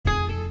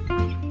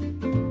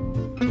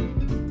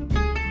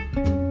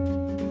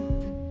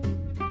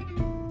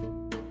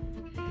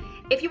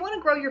If you want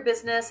to grow your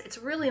business, it's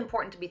really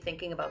important to be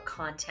thinking about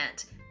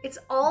content. It's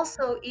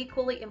also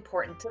equally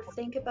important to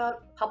think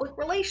about public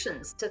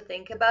relations, to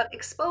think about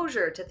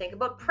exposure, to think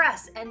about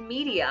press and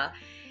media.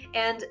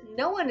 And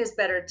no one is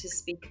better to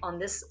speak on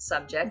this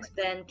subject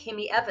than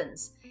Kimmy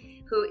Evans,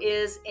 who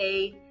is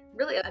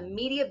really a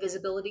media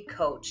visibility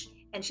coach.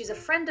 And she's a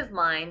friend of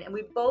mine, and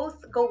we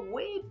both go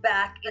way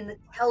back in the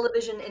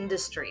television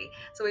industry.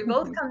 So we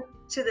both come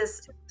to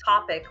this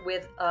topic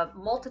with a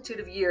multitude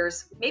of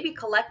years, maybe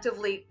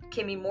collectively,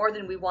 Kimmy, more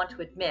than we want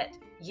to admit,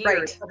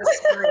 years of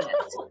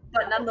experience,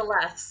 but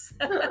nonetheless.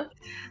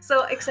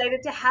 So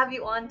excited to have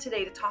you on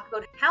today to talk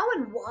about how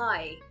and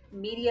why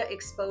media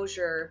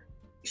exposure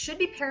should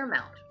be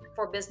paramount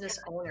for business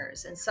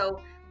owners. And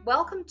so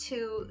welcome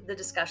to the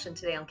discussion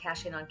today on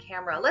Cashing on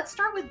Camera. Let's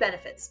start with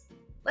benefits.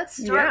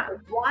 Let's start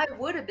with why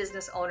would a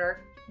business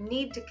owner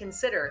need to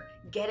consider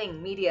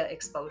getting media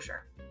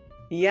exposure?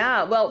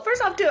 Yeah, well,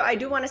 first off, too, I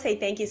do want to say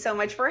thank you so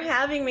much for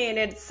having me. And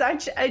it's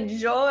such a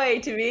joy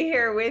to be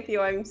here with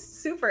you. I'm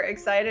super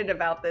excited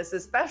about this,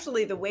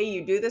 especially the way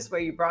you do this, where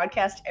you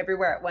broadcast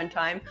everywhere at one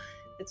time.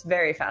 It's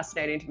very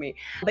fascinating to me.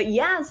 But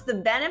yes, the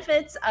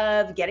benefits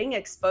of getting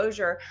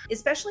exposure,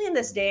 especially in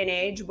this day and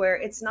age where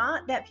it's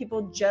not that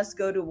people just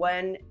go to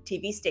one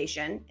TV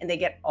station and they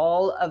get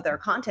all of their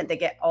content, they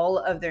get all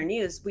of their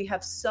news. We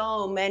have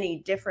so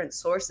many different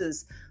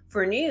sources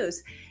for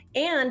news,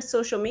 and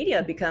social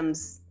media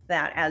becomes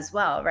that as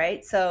well,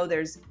 right? So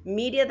there's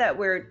media that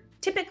we're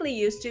typically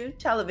used to,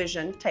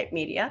 television type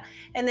media.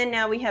 And then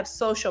now we have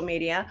social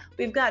media.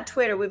 We've got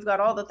Twitter, we've got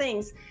all the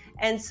things.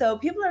 And so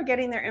people are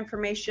getting their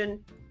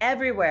information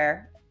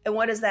everywhere. And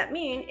what does that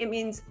mean? It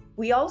means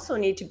we also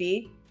need to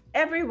be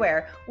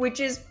everywhere,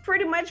 which is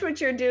pretty much what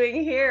you're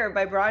doing here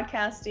by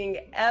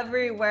broadcasting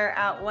everywhere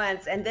at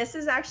once. And this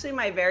is actually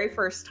my very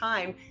first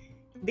time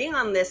being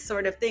on this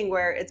sort of thing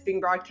where it's being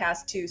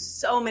broadcast to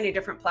so many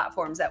different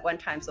platforms at one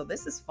time. So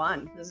this is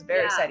fun. This is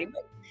very exciting.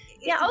 But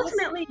yeah,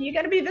 ultimately, you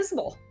got to be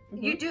visible.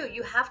 You do.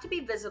 You have to be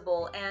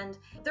visible. And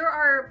there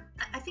are,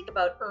 I think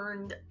about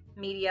earned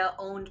media,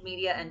 owned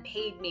media, and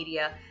paid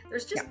media.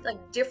 There's just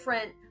like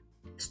different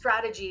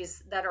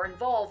strategies that are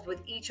involved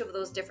with each of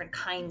those different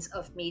kinds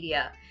of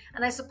media.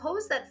 And I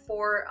suppose that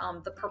for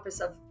the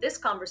purpose of this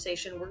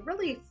conversation, we're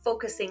really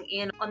focusing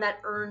in on that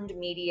earned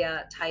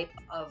media type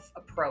of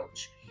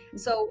approach.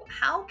 So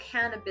how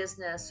can a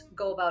business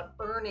go about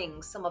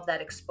earning some of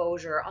that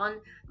exposure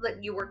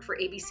you worked for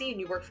ABC and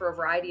you worked for a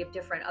variety of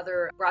different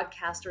other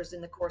broadcasters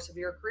in the course of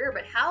your career,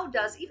 but how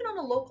does, even on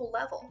a local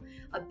level,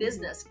 a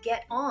business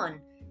get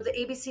on the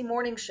ABC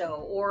morning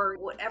show or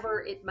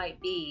whatever it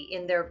might be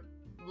in their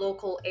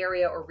local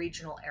area or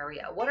regional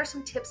area? What are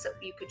some tips that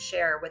you could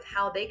share with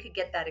how they could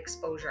get that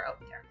exposure out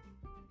there?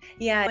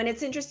 Yeah, and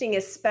it's interesting,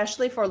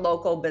 especially for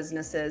local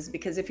businesses,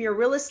 because if you're a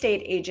real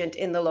estate agent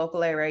in the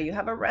local area, you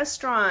have a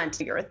restaurant,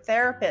 you're a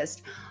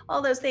therapist,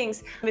 all those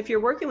things. If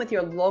you're working with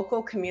your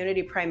local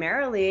community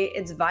primarily,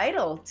 it's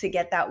vital to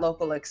get that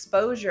local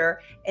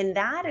exposure. And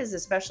that is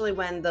especially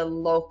when the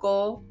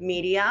local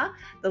media,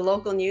 the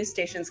local news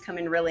stations come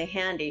in really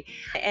handy.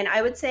 And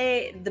I would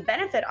say the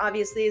benefit,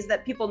 obviously, is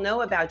that people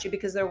know about you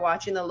because they're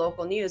watching the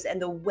local news.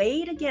 And the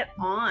way to get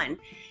on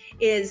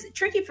is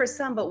tricky for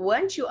some, but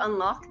once you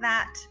unlock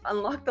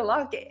the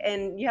lock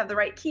and you have the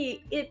right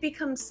key, it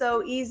becomes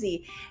so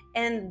easy.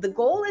 And the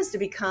goal is to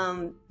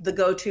become the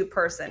go-to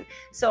person.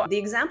 So the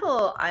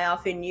example I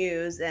often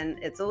use, and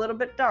it's a little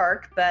bit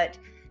dark, but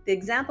the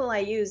example I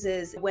use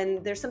is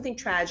when there's something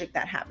tragic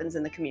that happens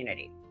in the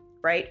community,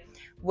 right?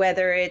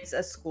 Whether it's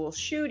a school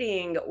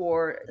shooting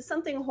or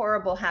something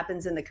horrible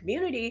happens in the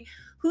community,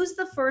 who's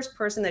the first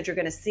person that you're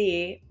going to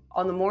see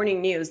on the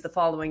morning news the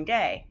following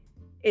day?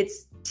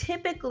 It's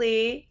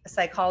typically a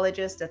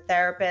psychologist, a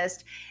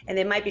therapist, and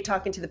they might be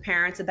talking to the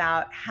parents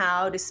about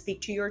how to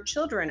speak to your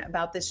children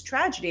about this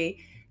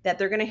tragedy that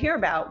they're going to hear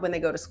about when they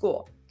go to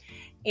school,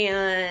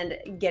 and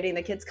getting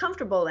the kids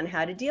comfortable and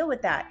how to deal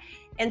with that.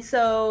 And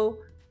so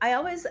I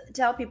always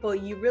tell people,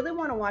 you really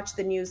want to watch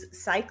the news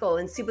cycle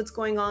and see what's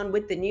going on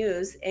with the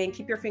news and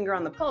keep your finger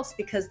on the pulse,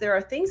 because there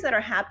are things that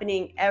are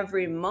happening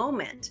every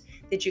moment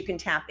that you can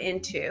tap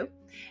into.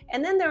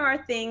 And then there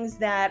are things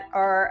that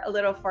are a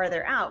little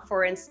farther out,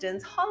 for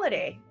instance,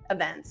 holiday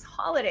events,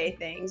 holiday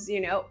things,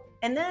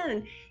 and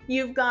then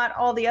you've got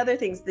all the other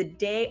things, the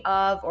day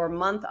of or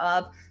month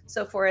of.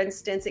 So for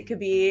instance, it could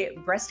be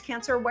Breast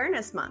Cancer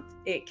Awareness Month.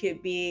 It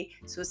could be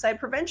Suicide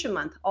Prevention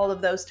Month, all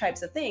of those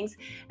types of things.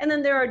 And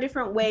then there are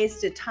different ways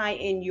to tie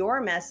in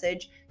your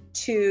message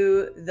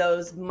to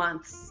those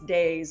months,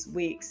 days,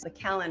 weeks, the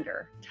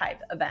calendar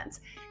type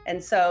events.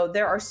 And so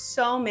there are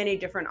so many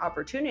different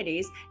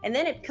opportunities. And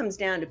then it comes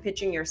down to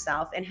pitching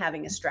yourself and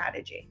having a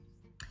strategy.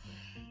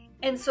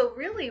 And so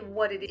really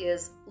what it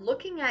is,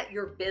 looking at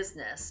your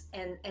business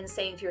and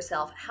saying to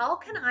yourself, how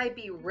can I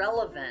be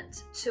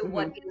relevant to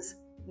what is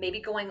maybe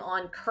going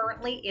on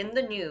currently in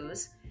the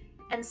news?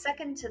 And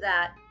second to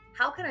that,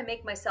 how can I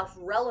make myself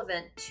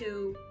relevant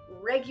to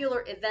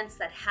regular events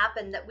that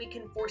happen that we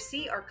can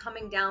foresee are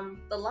coming down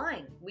the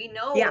line? We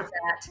know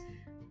that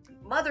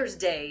Mother's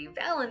Day,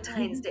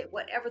 Valentine's Mhm. Day,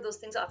 whatever those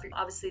things offer.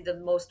 Obviously, the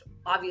most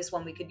obvious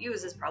one we could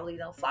use is probably,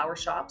 flower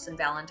shops and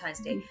Valentine's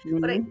Day.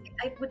 But Mhm.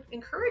 I would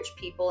encourage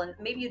people, and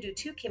maybe you do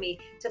too, Kimmy,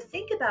 to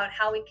think about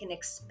how we can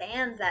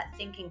expand that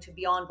thinking to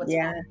beyond what's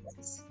Yeah,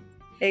 obvious.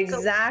 So,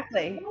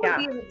 exactly. what would Yeah.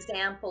 be an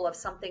example of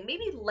something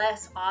maybe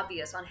less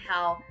obvious on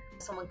how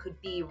someone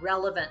could be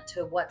relevant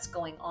to what's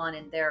going on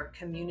in their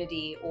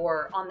community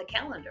or on the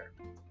calendar?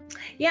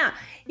 Yeah,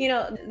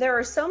 there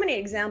are so many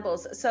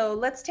examples. So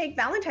let's take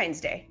Valentine's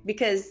Day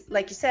because,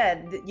 like you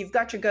said, you've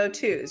got your go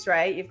tos,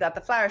 right? You've got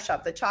the flower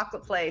shop, the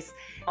chocolate place,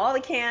 all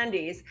the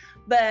candies.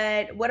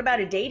 But what about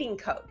a dating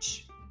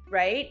coach,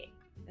 right?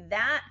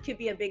 That could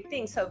be a big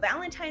thing. So,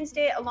 Valentine's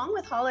Day, along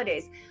with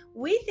holidays,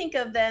 we think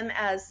of them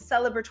as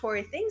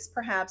celebratory things,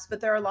 perhaps, but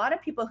there are a lot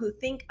of people who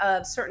think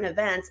of certain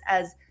events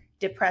as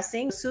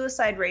depressing.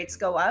 Suicide rates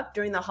go up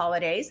during the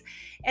holidays.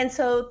 And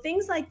so,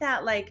 things like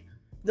that, like,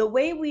 the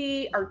way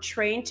we are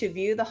trained to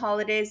view the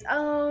holidays,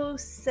 oh,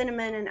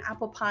 cinnamon and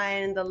apple pie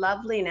and the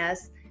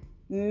loveliness,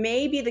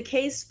 may be the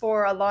case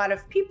for a lot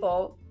of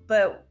people,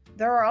 but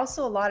there are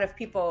also a lot of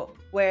people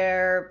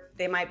where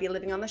they might be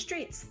living on the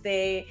streets.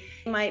 They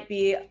might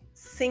be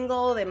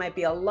single, they might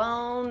be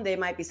alone, they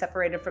might be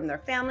separated from their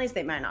families,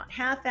 they might not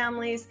have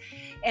families,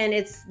 and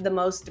it's the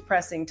most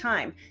depressing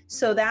time.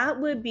 So that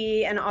would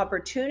be an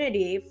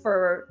opportunity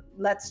for,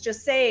 let's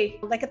just say,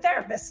 like a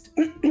therapist,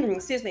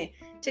 excuse me,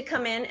 to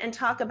come in and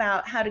talk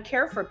about how to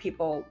care for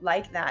people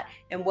like that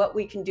and what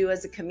we can do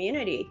as a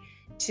community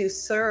to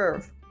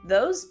serve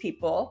those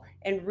people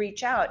and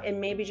reach out, and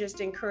maybe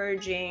just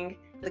encouraging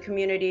the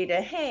community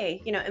to,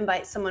 hey,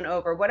 invite someone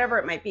over, whatever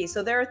it might be.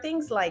 So there are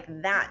things like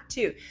that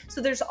too. So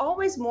there's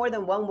always more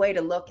than one way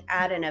to look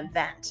at an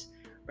event,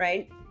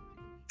 right?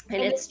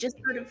 And And it's just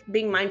sort of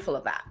being mindful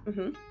of that.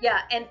 Mhm.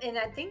 yeah, and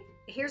I think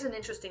here's an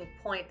interesting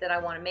point that I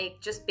want to make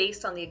just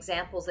based on the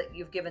examples that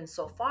you've given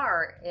so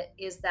far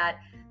is that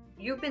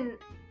you've been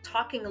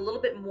talking a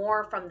little bit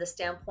more from the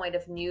standpoint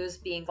of news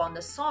being on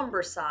the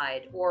somber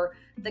side or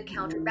the Mhm.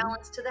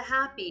 counterbalance to the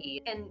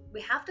happy. And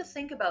we have to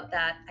think about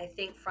that, I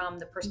think, from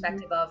the Mhm.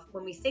 perspective of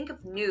when we think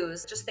of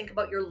news, just think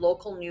about your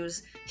local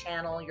news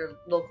channel, your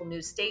local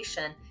news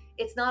station.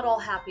 It's not all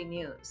happy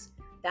news.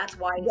 That's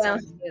why it's Yeah. on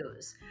the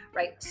news,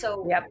 right?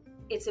 So Yep.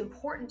 it's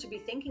important to be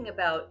thinking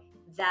about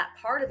that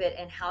part of it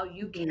and how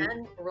you Mhm.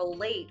 can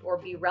relate or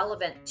be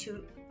relevant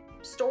to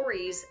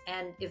stories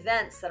and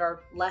events that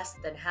are less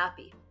than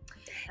happy.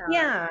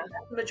 Yeah.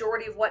 That's the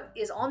majority of what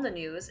is on the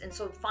news. And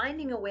so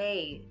finding a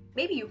way,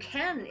 maybe you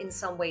can in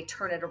some way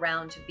turn it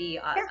around to be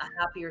Yeah. a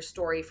happier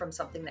story from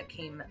something that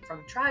came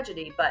from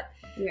tragedy. But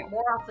Yeah.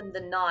 more often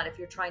than not, if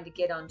you're trying to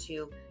get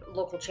onto a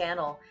local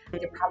channel,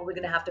 you're probably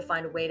going to have to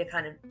find a way to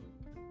kind of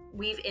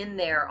weave in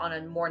there on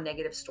a more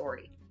negative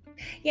story.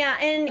 Yeah,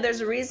 and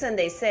there's a reason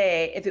they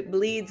say if it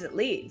bleeds, it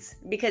leads.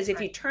 Because if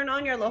Right. you turn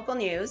on your local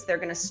news, they're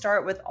going to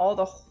start with all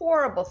the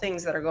horrible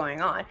things that are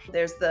going on.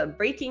 There's the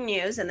breaking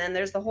news, and then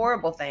there's the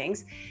horrible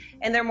things.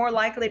 And they're more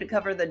likely to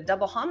cover the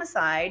double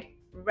homicide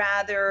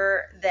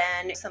rather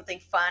than something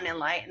fun and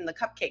light in the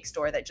cupcake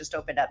store that just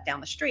opened up down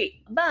the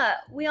street. But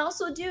we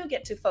also do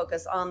get to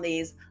focus on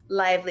these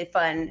lively,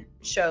 fun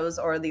shows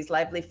or these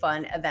lively,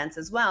 fun events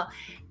as well.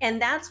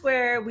 And that's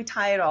where we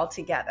tie it all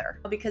together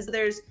because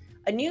there's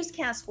a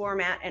newscast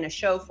format and a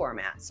show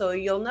format. So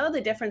you'll know the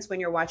difference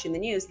when you're watching the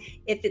news.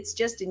 If it's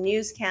just a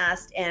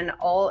newscast and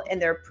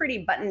they're pretty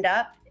buttoned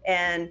up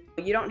and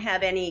you don't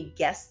have any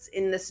guests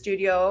in the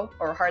studio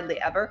or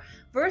hardly ever,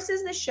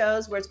 versus the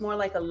shows where it's more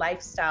like a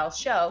lifestyle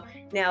show.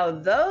 Now,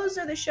 those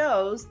are the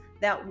shows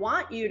that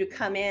want you to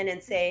come in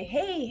and say,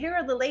 hey, here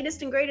are the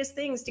latest and greatest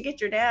things to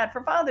get your dad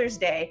for Father's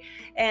Day.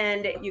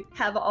 And you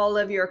have all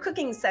of your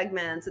cooking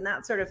segments and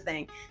that sort of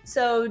thing.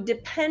 So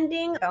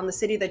depending on the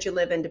city that you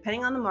live in,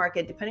 depending on the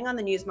market, depending on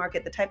the news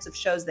market, the types of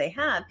shows they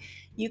have,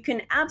 you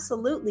can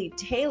absolutely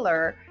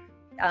tailor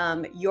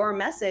your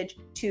message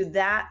to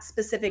that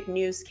specific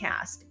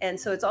newscast. And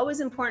so it's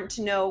always important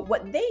to know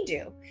what they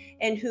do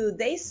and who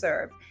they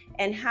serve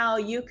and how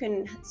you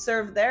can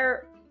serve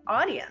their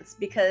audience,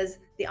 because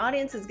the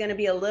audience is going to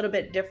be a little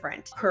bit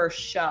different per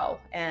show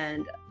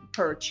and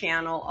per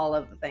channel, all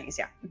of the things.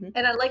 Yeah. Mhm.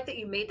 And I like that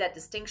you made that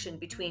distinction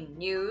between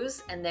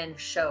news and then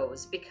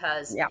shows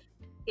because Yeah.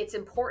 it's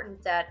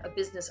important that a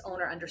business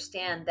owner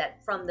understand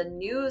that from the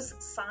news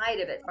side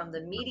of it, from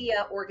the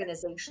media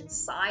organization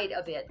side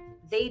of it,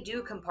 they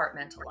do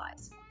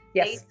compartmentalize.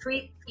 They Yes.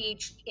 treat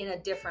each in a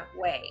different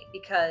way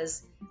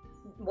because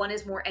one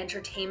is more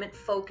entertainment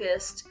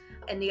focused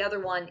and the other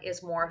one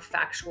is more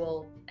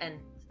factual and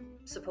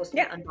supposed to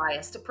be Yeah.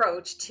 unbiased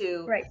approach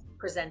to Right.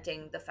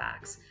 presenting the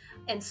facts.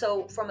 And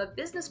so from a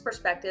business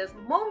perspective,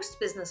 most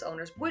business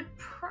owners would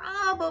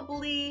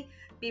probably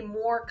be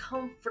more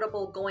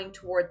comfortable going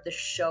toward the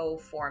show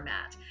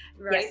format,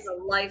 right? Yes.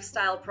 The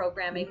lifestyle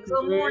programming, the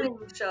Mhm. morning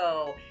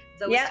show,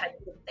 those Yeah.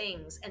 types of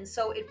things. And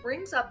so it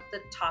brings up the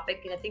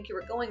topic, and I think you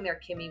were going there,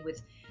 Kimmy,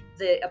 with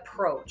the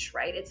approach,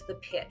 right? It's the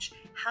pitch.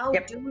 How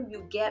Yep. do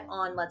you get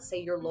on, let's say,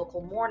 your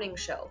local morning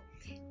show?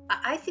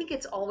 I think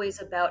it's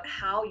always about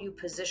how you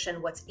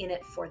position what's in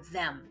it for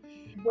them.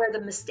 Where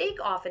the mistake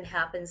often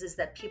happens is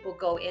that people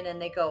go in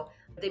and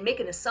they make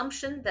an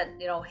assumption that,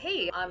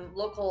 hey, I'm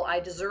local, I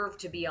deserve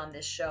to be on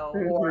this show,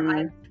 or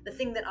Hmm. the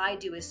thing that I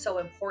do is so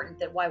important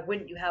that why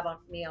wouldn't you have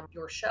me on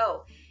your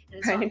show? And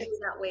it's not Right. really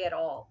that way at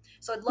all.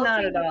 So I'd love for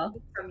Not you at to all.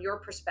 think from your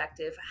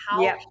perspective,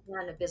 how Yeah.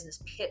 can a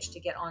business pitch to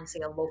get on, say,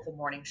 a local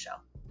morning show?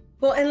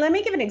 Well, and let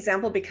me give an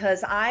example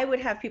because I would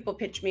have people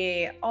pitch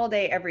me all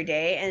day, every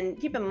day. And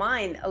keep in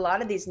mind, a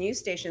lot of these news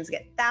stations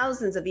get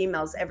thousands of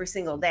emails every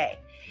single day.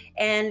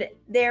 And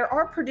there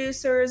are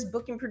producers,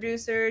 booking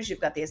producers,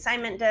 you've got the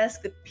assignment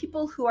desk, the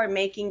people who are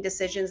making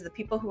decisions, the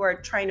people who are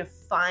trying to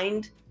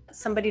find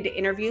somebody to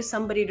interview,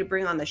 somebody to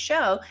bring on the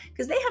show,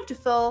 because they have to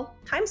fill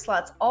time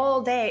slots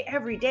all day,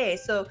 every day.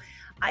 So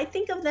I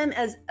think of them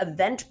as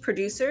event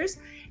producers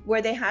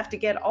where they have to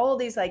get all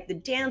these, like the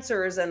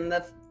dancers and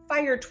the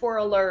fire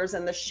twirlers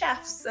and the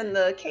chefs and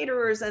the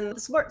caterers and the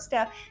support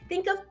staff.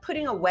 Think of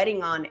putting a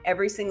wedding on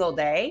every single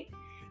day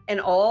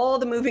and all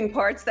the moving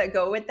parts that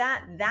go with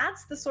that.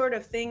 That's the sort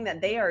of thing that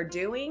they are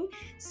doing.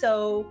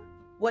 So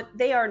what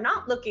they are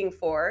not looking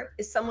for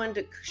is someone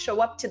to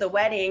show up to the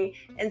wedding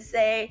and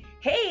say,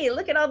 hey,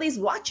 look at all these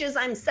watches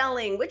I'm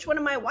selling. Which one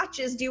of my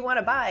watches do you want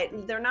to buy?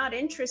 They're not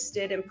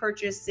interested in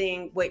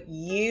purchasing what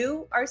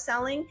you are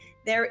selling.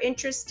 They're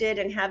interested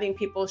in having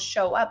people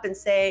show up and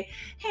say,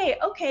 hey,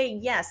 okay,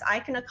 yes, I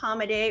can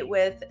accommodate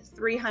with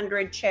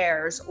 300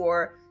 chairs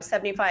or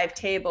 75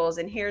 tables,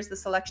 and here's the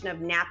selection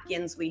of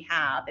napkins we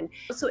have. And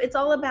so it's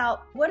all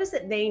about what is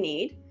it they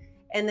need,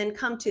 and then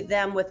come to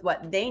them with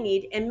what they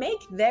need and make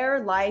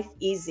their life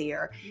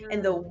easier.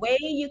 And the way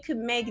you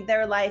can make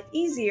their life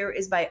easier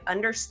is by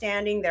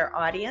understanding their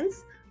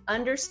audience,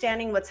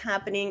 understanding what's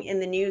happening in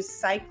the news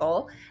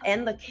cycle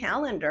and the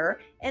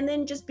calendar, and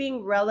then just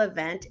being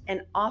relevant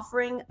and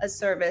offering a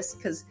service.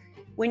 Because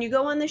when you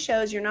go on the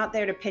shows, you're not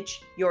there to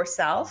pitch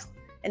yourself.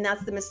 And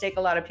that's the mistake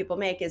a lot of people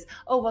make is,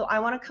 oh, well, I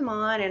want to come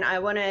on and I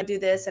want to do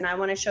this and I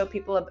want to show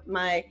people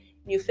my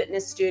new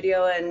fitness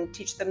studio and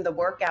teach them the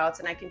workouts,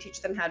 and I can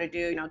teach them how to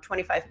do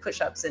 25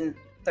 push-ups in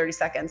 30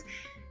 seconds.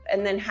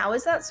 And then how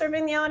is that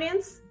serving the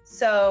audience?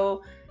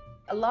 So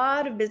a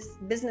lot of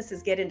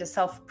businesses get into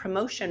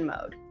self-promotion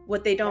mode.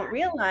 What they don't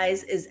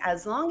realize is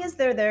as long as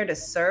they're there to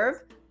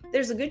serve,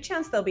 there's a good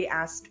chance they'll be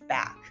asked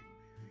back.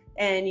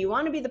 And you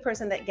want to be the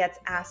person that gets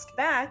asked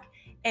back.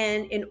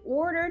 And in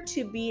order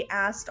to be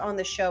asked on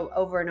the show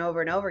over and over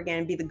and over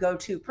again, be the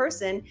go-to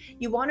person,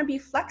 you want to be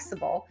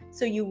flexible.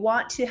 So you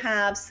want to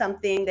have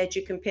something that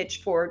you can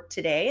pitch for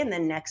today and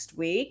then next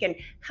week. And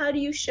how do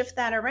you shift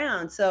that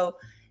around? So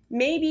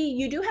maybe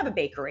you do have a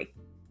bakery,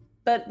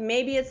 but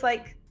maybe it's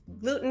like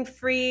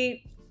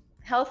gluten-free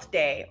health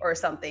day or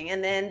something.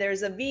 And then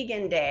there's a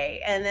vegan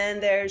day, and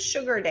then there's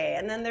sugar day,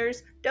 and then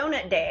there's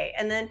donut day.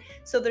 And then,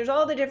 so there's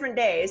all the different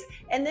days.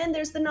 And then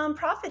there's the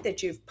nonprofit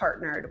that you've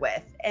partnered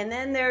with. And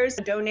then there's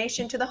a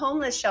donation to the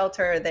homeless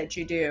shelter that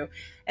you do,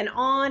 and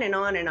on and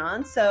on and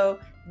on. So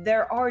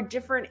there are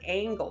different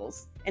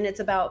angles, and it's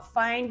about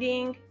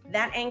finding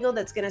that angle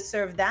that's going to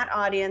serve that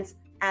audience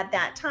at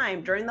that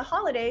time. During the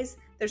holidays,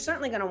 they're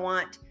certainly going to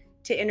want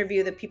to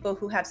interview the people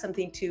who have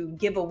something to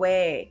give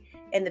away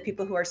and the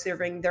people who are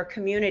serving their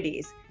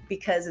communities,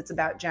 because it's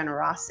about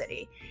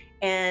generosity.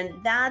 And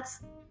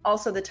that's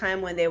also the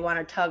time when they want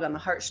to tug on the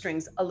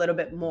heartstrings a little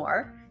bit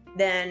more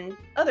than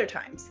other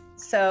times.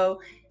 So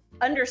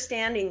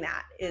understanding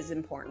that is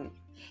important.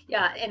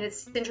 Yeah, and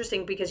it's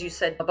interesting because you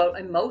said about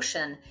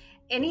emotion.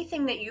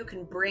 Anything that you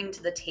can bring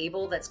to the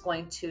table that's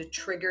going to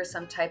trigger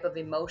some type of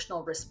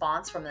emotional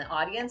response from the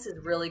audience is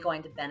really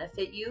going to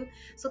benefit you.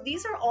 So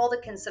these are all the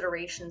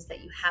considerations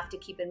that you have to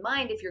keep in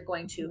mind if you're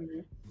going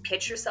to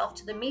pitch yourself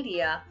to the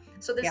media.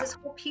 So there's this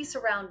whole piece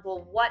around,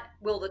 well, what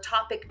will the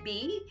topic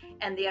be,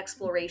 and the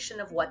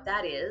exploration of what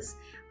that is.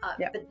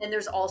 But then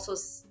there's also,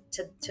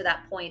 to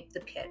that point,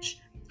 the pitch.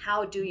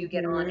 How do you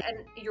get on?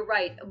 And you're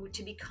right,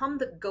 to become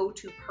the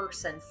go-to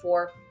person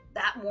for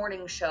that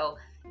morning show,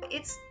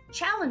 it's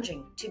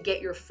challenging to get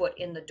your foot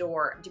in the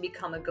door to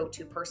become a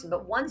go-to person.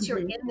 But once you're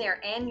in there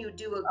and you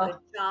do a good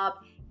job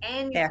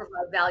and you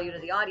provide value to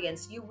the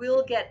audience, you'll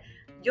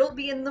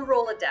be in the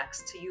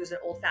Rolodex, to use an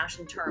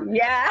old-fashioned term.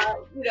 Yeah.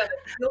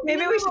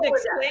 Maybe we should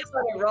explain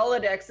what a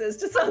Rolodex is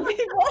to some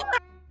people.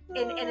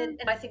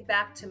 And I think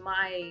back to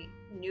my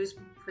news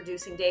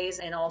producing days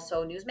and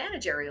also news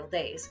managerial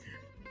days.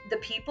 The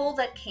people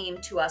that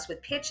came to us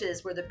with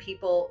pitches were the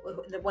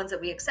ones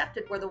that we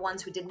accepted were the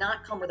ones who did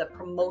not come with a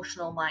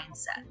promotional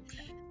mindset.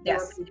 There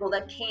were people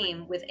that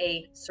came with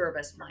a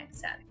service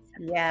mindset.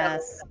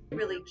 Yes. So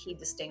really key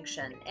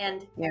distinction.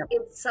 And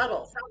it's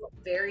subtle,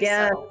 very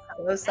subtle.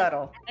 So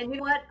subtle. And you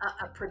know what?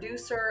 A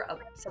producer,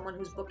 someone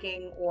who's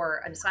booking,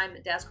 or an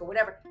assignment desk or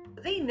whatever,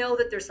 they know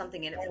that there's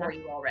something in it for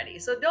you already.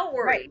 So don't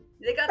worry. Right.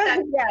 They got that.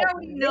 They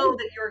already know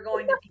that you're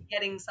going to be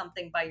getting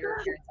something by your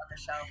appearance on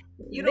the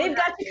show. They've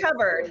got you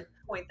covered.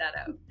 point that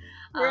out.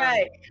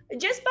 Right.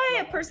 Just by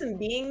a person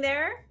being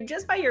there,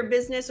 just by your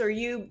business or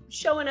you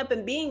showing up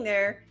and being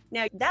there,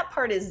 now that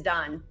part is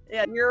done.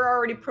 Yeah, you're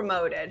already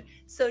promoted.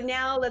 So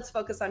now let's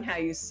focus on how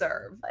you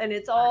serve. And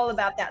it's all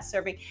about that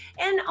serving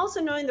and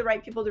also knowing the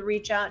right people to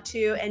reach out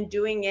to and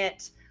doing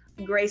it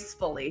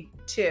gracefully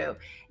too.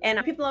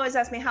 And people always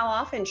ask me, how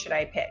often should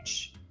I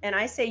pitch? And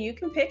I say you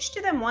can pitch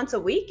to them once a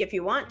week if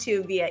you want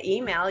to via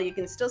email. You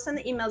can still send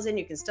the emails in.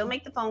 You can still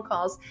make the phone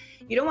calls.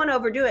 You don't want to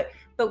overdo it.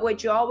 But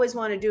what you always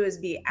want to do is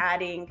be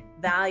adding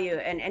value.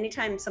 And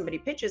anytime somebody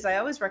pitches, I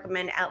always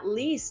recommend at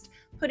least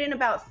put in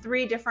about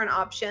 3 different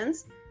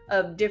options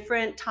of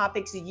different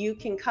topics you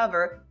can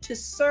cover to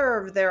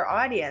serve their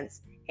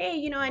audience.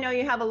 Hey, I know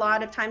you have a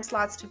lot of time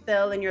slots to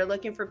fill and you're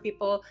looking for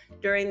people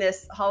during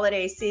this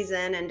holiday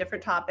season and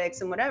different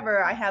topics and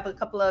whatever. I have a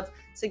couple of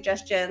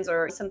suggestions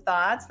or some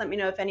thoughts. Let me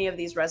know if any of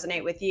these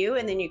resonate with you,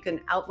 and then you can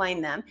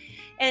outline them.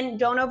 And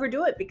don't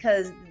overdo it,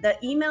 because the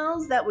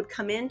emails that would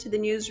come into the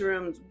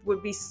newsrooms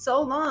would be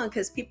so long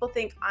because people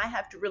think I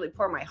have to really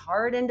pour my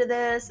heart into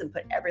this and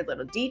put every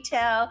little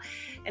detail.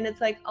 And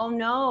it's like, oh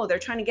no, they're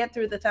trying to get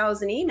through the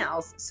 1,000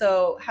 emails.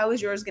 So how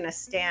is yours going to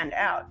stand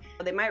out?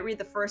 They might read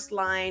the first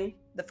line,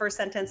 the first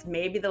sentence,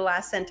 maybe the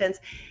last sentence.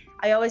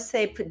 I always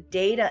say put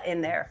data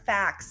in there,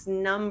 facts,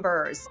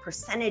 numbers,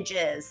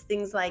 percentages,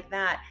 things like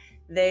that.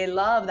 They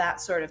love that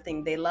sort of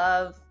thing. They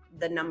love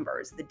the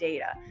numbers, the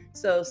data.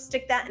 So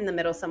stick that in the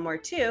middle somewhere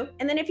too.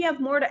 And then if you have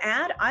more to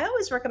add, I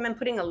always recommend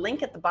putting a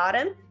link at the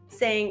bottom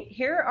saying,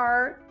 here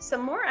are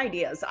some more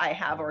ideas I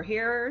have, or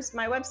here's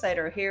my website,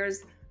 or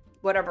here's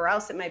whatever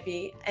else it might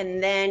be.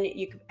 And then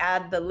you could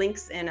add the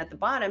links in at the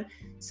bottom.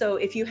 So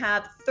if you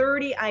have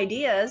 30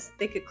 ideas,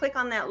 they could click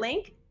on that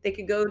link. They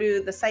could go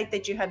to the site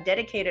that you have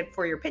dedicated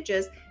for your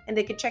pitches, and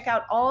they could check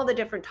out all the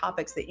different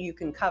topics that you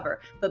can cover.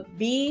 But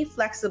be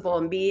flexible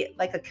and be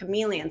like a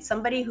chameleon,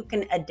 somebody who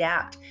can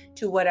adapt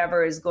to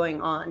whatever is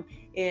going on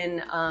in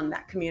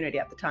that community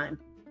at the time.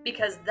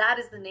 Because that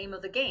is the name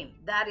of the game.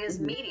 That is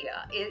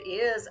media. It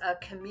is a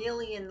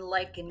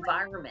chameleon-like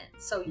environment.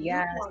 So you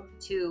want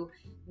to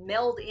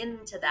meld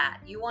into that.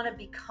 You want to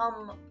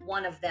become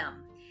one of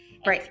them.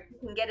 And if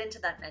you can get into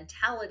that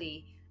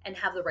mentality and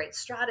have the right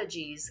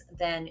strategies,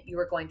 then you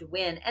are going to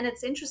win. And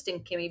it's interesting,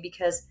 Kimmy,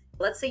 because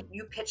let's say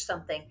you pitch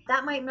something.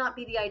 That might not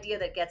be the idea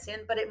that gets in,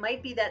 but it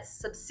might be that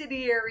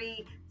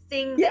subsidiary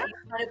thing that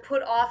you kind of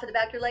put off in the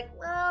back. You're like,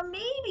 well,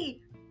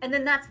 maybe. And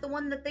then that's the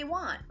one that they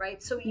want,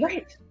 right? So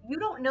you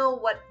don't know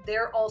what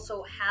they're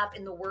also have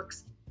in the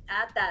works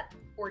at that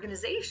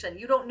organization.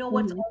 You don't know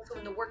what's also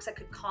in the works that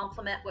could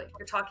complement what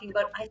you're talking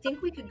about. I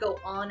think we could go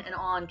on and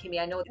on, Kimmy.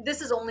 I know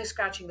this is only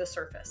scratching the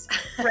surface.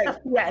 Right.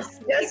 Yes.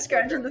 Just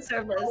scratching the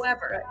surface.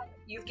 However,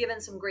 you've given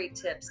some great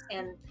tips,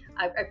 and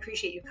I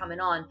appreciate you coming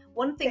on.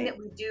 One thing that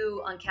we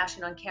do on Cash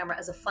In on Camera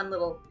as a fun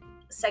little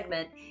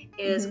segment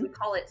is we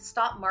call it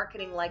Stop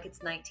Marketing Like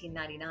It's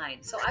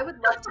 1999. So I would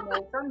love to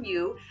know from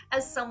you,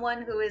 as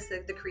someone who is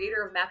the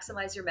creator of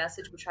Maximize Your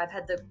Message, which I've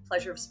had the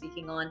pleasure of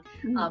speaking on,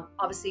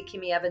 obviously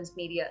Kimmy Evans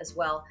Media as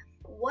well.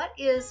 What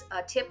is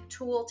a tip,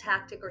 tool,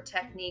 tactic, or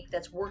technique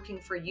that's working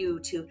for you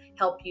to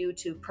help you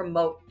to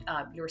promote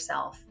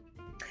yourself?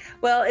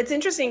 Well, it's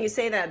interesting you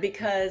say that,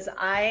 because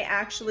I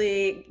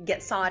actually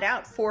get sought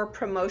out for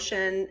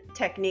promotion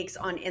techniques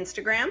on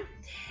Instagram.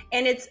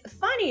 And it's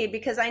funny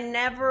because I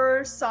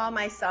never saw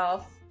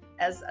myself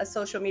as a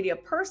social media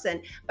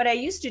person, but I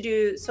used to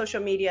do social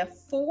media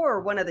for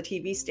one of the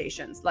TV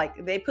stations.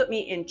 Like, they put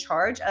me in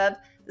charge of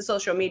the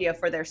social media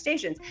for their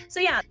stations. So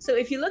yeah, so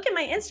if you look at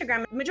my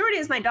Instagram, the majority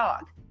is my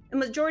dog. The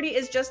majority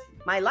is just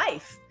my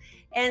life.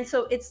 And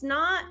so it's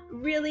not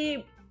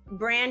really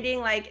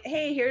branding like,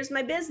 hey, here's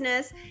my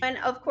business. And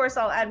of course,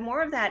 I'll add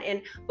more of that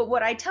in. But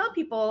what I tell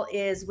people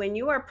is, when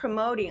you are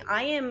promoting,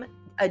 I am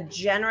a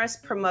generous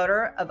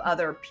promoter of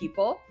other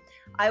people.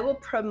 I will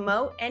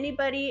promote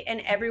anybody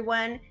and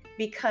everyone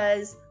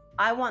because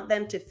I want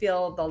them to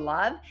feel the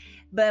love.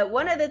 But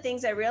one of the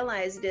things I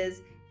realized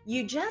is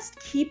you just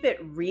keep it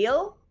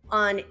real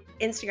on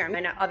Instagram.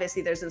 And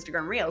obviously there's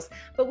Instagram Reels,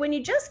 but when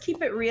you just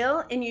keep it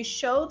real and you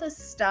show the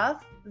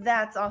stuff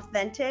that's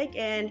authentic,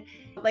 and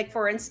like,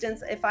 for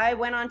instance, if I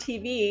went on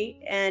TV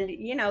and,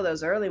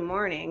 those early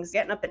mornings,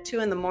 getting up at 2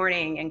 a.m.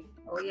 and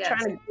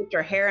trying to get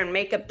your hair and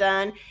makeup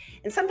done.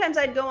 And sometimes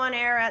I'd go on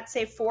air at,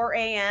 say, 4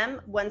 a.m.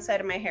 One side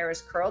of my hair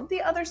is curled,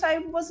 the other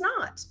side was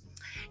not.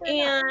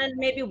 And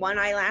maybe one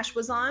eyelash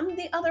was on,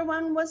 the other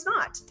one was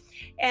not.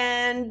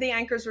 And the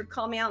anchors would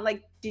call me out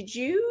like, do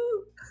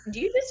you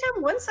just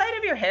have one side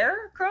of your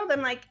hair curled?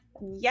 I'm like,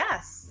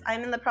 yes,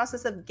 I'm in the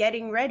process of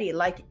getting ready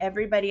like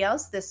everybody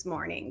else this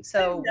morning.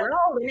 So we're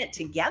all in it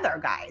together,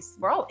 guys.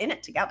 We're all in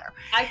it together.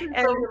 I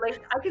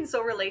can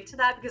so relate to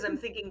that, because I'm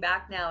thinking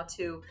back now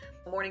to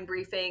morning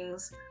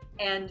briefings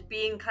and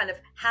being kind of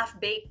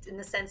half-baked, in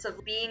the sense of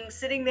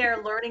sitting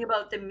there learning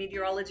about the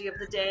meteorology of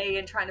the day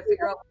and trying to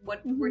figure out what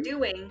we're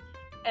doing.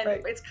 And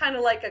it's kind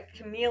of like a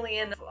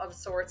chameleon of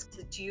sorts,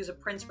 to use a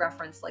Prince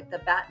reference, like the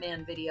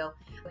Batman video.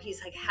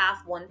 He's like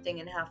half one thing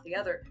and half the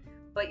other.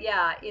 But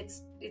yeah,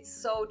 it's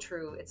so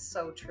true. It's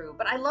so true.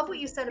 But I love what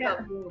you said Yeah.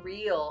 about being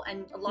real,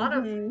 and a lot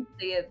of Hmm.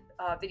 the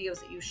videos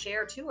that you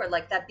share too are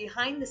like that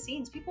behind the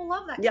scenes. People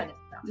love that Yeah. kind of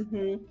stuff. Hmm.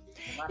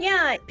 I love it.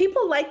 Yeah,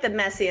 people like the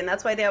messy, and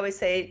that's why they always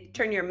say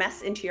turn your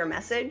mess into your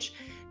message,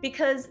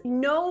 because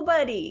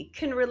nobody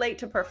can relate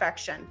to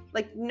perfection.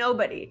 Like,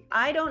 nobody.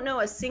 I don't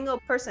know a single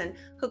person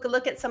who could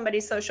look at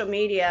somebody's social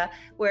media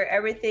where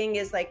everything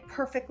is like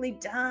perfectly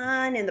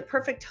done in the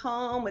perfect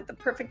home with the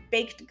perfect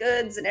baked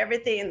goods and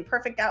everything and the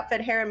perfect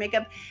outfit, hair and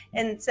makeup,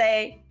 and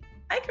say,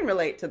 I can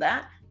relate to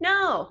that.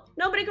 No,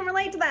 nobody can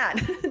relate to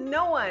that.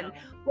 No one. No.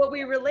 What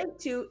we relate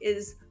to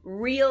is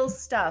real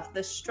stuff,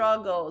 the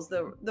struggles,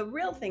 the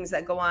real things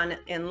that go on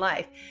in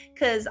life.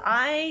 Because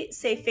I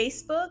say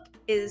Facebook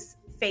is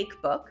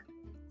fake book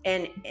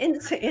and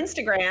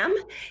Instagram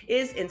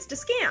is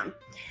insta scam.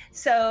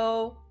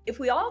 So if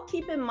we all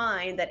keep in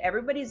mind that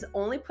everybody's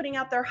only putting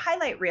out their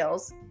highlight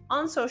reels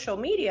on social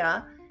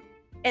media,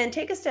 and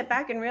take a step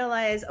back and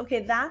realize,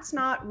 okay, that's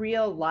not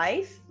real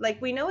life. Like,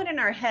 we know it in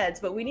our heads,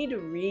 but we need to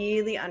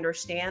really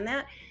understand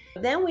that.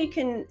 Then we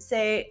can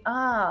say,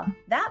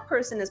 that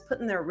person is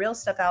putting their real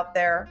stuff out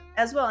there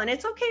as well. And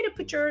it's okay to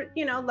put your,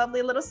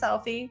 lovely little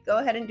selfie. Go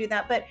ahead and do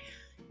that. But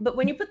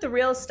when you put the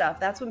real stuff,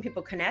 that's when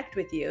people connect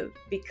with you,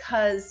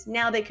 because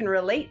now they can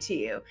relate to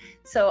you.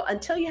 So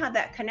until you have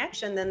that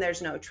connection, then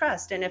there's no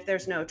trust. And if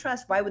there's no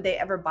trust, why would they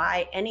ever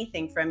buy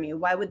anything from you?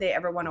 Why would they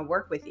ever want to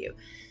work with you?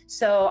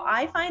 So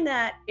I find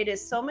that it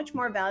is so much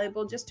more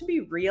valuable just to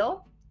be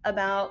real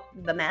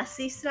about the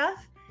messy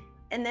stuff.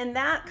 And then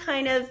that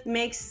kind of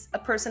makes a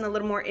person a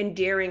little more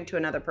endearing to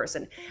another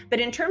person. But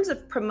in terms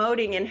of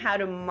promoting and how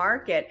to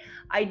market,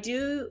 I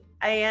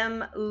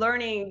am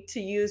learning to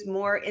use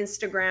more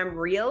Instagram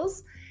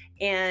reels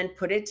and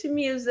put it to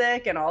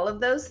music and all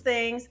of those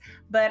things.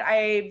 But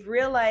I've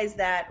realized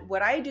that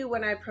what I do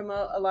when I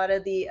promote a lot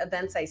of the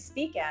events I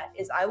speak at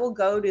is I will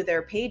go to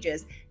their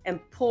pages and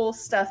pull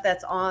stuff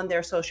that's on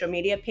their social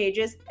media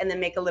pages and then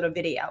make a little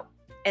video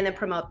and then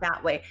promote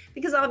that way.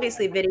 Because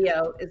obviously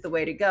video is the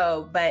way to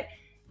go. But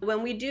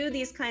when we do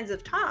these kinds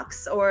of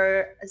talks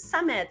or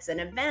summits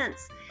and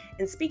events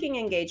and speaking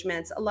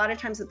engagements, a lot of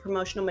times the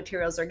promotional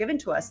materials are given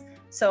to us.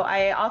 So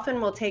I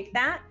often will take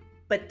that,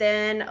 but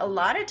then a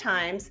lot of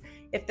times,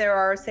 if there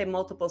are, say,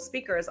 multiple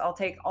speakers, I'll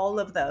take all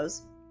of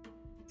those,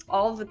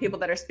 all of the people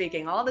that are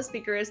speaking, all the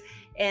speakers,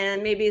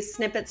 and maybe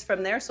snippets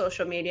from their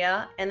social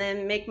media, and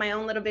then make my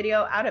own little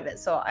video out of it.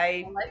 So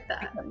I like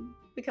that.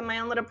 become my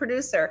own little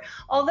producer.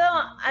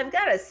 Although I've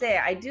got to say,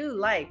 I do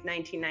like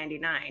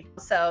 1999.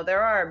 So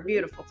there are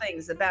beautiful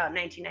things about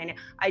 1999.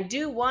 I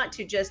do want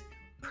to just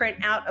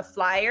print out a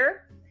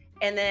flyer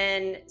and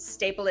then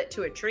staple it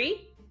to a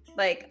tree.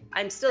 Like,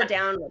 I'm still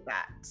down with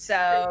that.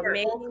 So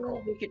maybe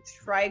we could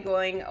try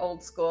going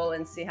old school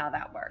and see how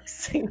that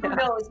works. Who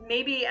knows?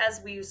 Maybe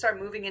as we start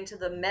moving into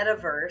the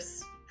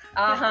metaverse,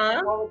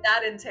 all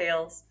that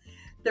entails,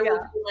 there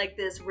will be like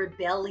this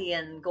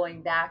rebellion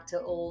going back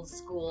to old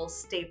school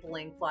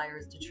stapling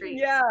flyers to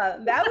trees. Yeah,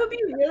 that would be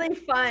really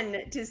fun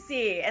to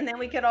see. And then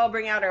we could all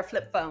bring out our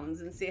flip phones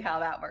and see how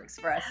that works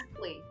for us.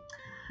 Exactly.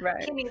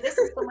 Right. Kimmy, this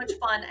is so much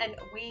fun. And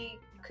we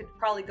could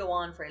probably go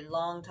on for a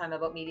long time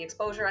about media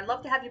exposure. I'd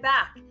love to have you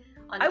back.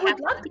 I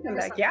would love to come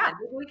back. Yeah.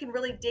 Maybe we can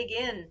really dig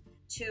in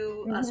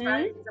to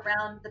strategies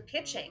around the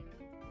pitching.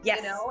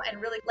 Yes.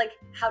 And really like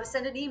how to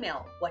send an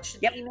email. What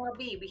should the email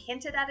be? We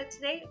hinted at it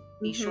today.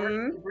 Be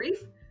short, be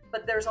brief.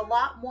 But there's a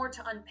lot more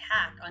to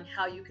unpack on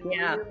how you can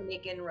really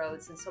make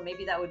inroads. And so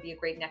maybe that would be a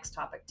great next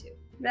topic too.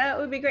 That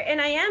would be great. And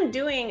I am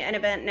doing an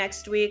event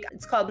next week.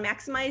 It's called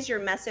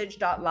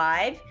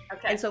MaximizeYourMessage.live.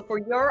 Okay. And so for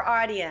your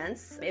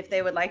audience, if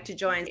they would like to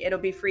join, it'll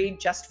be free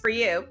just for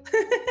you.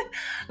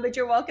 But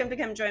you're welcome to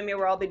come join me,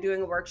 where I'll be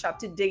doing a workshop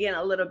to dig in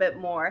a little bit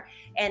more,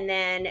 and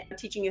then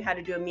teaching you how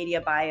to do a media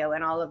bio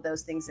and all of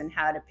those things and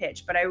how to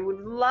pitch. But I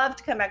would love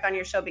to come back on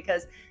your show,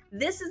 because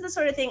this is the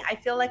sort of thing I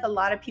feel like a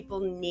lot of people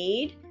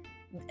need.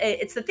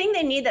 It's the thing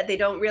they need that they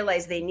don't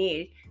realize they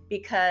need,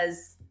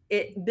 because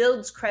it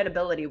builds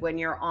credibility when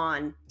you're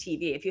on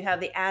TV. If you have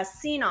the as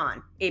seen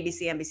on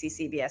ABC,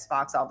 NBC, CBS,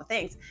 Fox, all the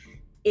things,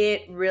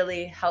 it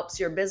really helps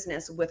your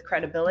business with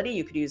credibility.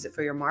 You could use it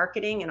for your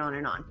marketing and on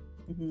and on.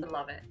 I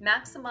love it.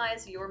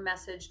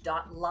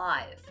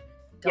 MaximizeYourMessage.live.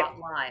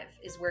 Live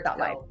is where to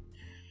go.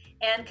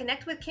 And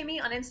connect with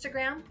Kimmy on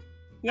Instagram.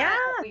 Yeah.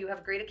 You have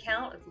a great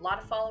account, a lot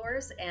of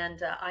followers,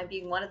 and I'm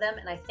being one of them.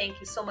 And I thank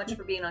you so much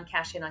for being on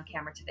Cash In on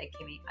Camera today,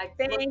 Kimmy. I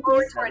look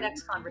forward to our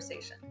next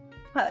conversation.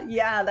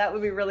 Yeah, that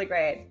would be really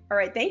great. All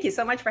right. Thank you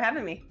so much for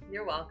having me.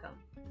 You're welcome.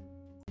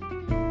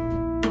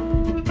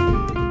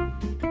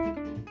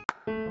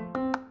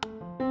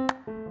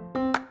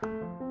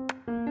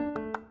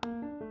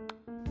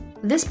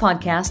 This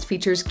podcast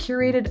features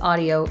curated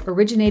audio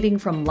originating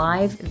from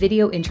live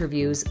video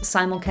interviews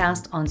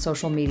simulcast on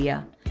social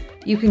media.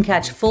 You can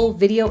catch full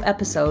video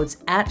episodes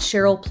at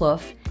Cheryl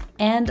Plouffe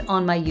and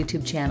on my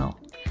YouTube channel.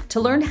 To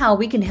learn how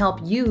we can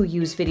help you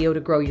use video to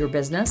grow your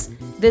business,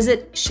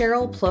 visit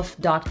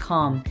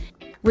CherylPlouffe.com.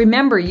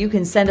 Remember, you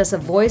can send us a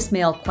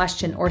voicemail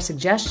question or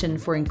suggestion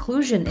for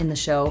inclusion in the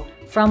show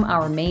from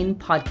our main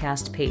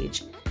podcast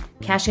page.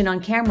 Cash In on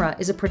Camera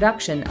is a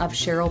production of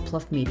Cheryl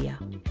Plouffe Media.